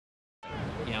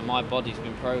my body's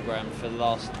been programmed for the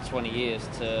last 20 years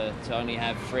to only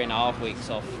have 3.5 weeks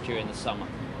off during the summer,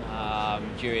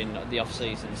 during the off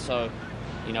season. So,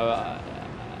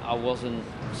 I wasn't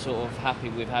sort of happy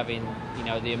with having,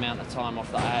 the amount of time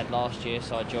off that I had last year.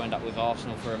 So I joined up with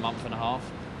Arsenal for a month and a half,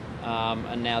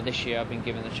 and now this year I've been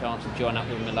given the chance to join up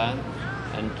with Milan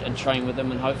and train with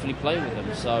them and hopefully play with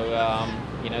them. So,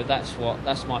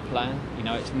 that's my plan.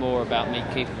 It's more about me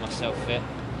keeping myself fit,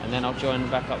 and then I'll join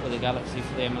back up with the Galaxy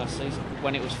for the MLS season.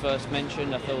 When it was first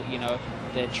mentioned, I thought,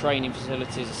 their training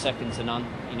facilities are second to none.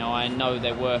 I know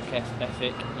their work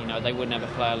ethic. They wouldn't have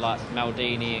a player like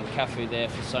Maldini and Cafu there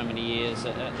for so many years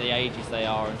at the ages they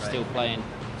are and still playing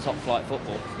top flight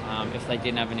football if they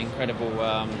didn't have an incredible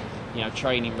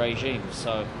training regime.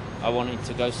 So I wanted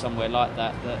to go somewhere like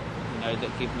that that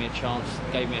gave me a chance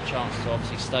to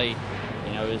obviously stay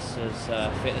as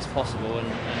fit as possible and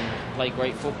play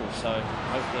great football. So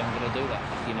hopefully I'm going to do that.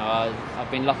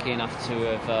 I've been lucky enough to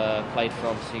have played for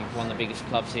obviously one of the biggest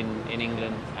clubs in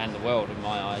England and the world in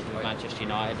my eyes, with Manchester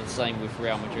United, and the same with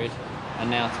Real Madrid,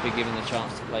 and now to be given the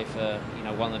chance to play for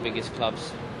one of the biggest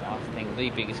clubs, I think the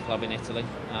biggest club in Italy.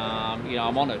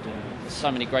 I'm honoured, and there's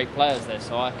so many great players there,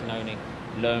 so I can only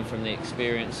learn from the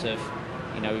experience of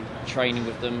training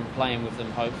with them, playing with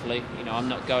them. Hopefully, I'm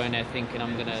not going there thinking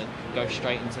I'm going to go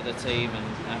straight into the team and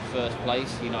have first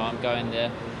place. I'm going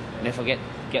there, and if I get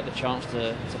the chance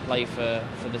to play for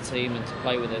the team and to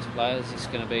play with those players, it's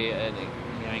going to be an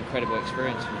incredible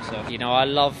experience for myself. I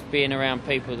love being around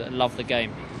people that love the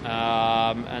game.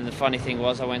 And the funny thing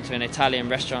was, I went to an Italian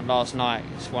restaurant last night.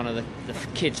 It's one of the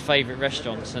kids' favourite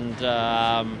restaurants, and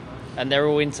they're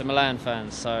all Inter Milan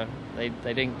fans. So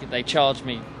they charged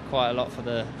me quite a lot for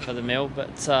the meal,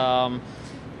 but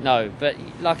no. But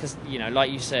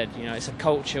like you said, it's a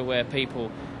culture where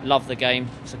people love the game.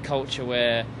 It's a culture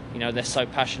where they're so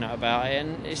passionate about it,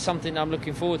 and it's something I'm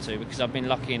looking forward to because I've been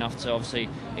lucky enough to obviously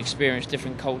experience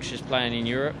different cultures playing in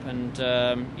Europe, and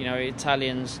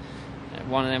Italians,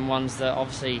 one of them ones that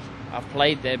obviously I've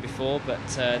played there before, but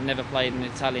never played in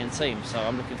an Italian team. So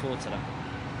I'm looking forward to that.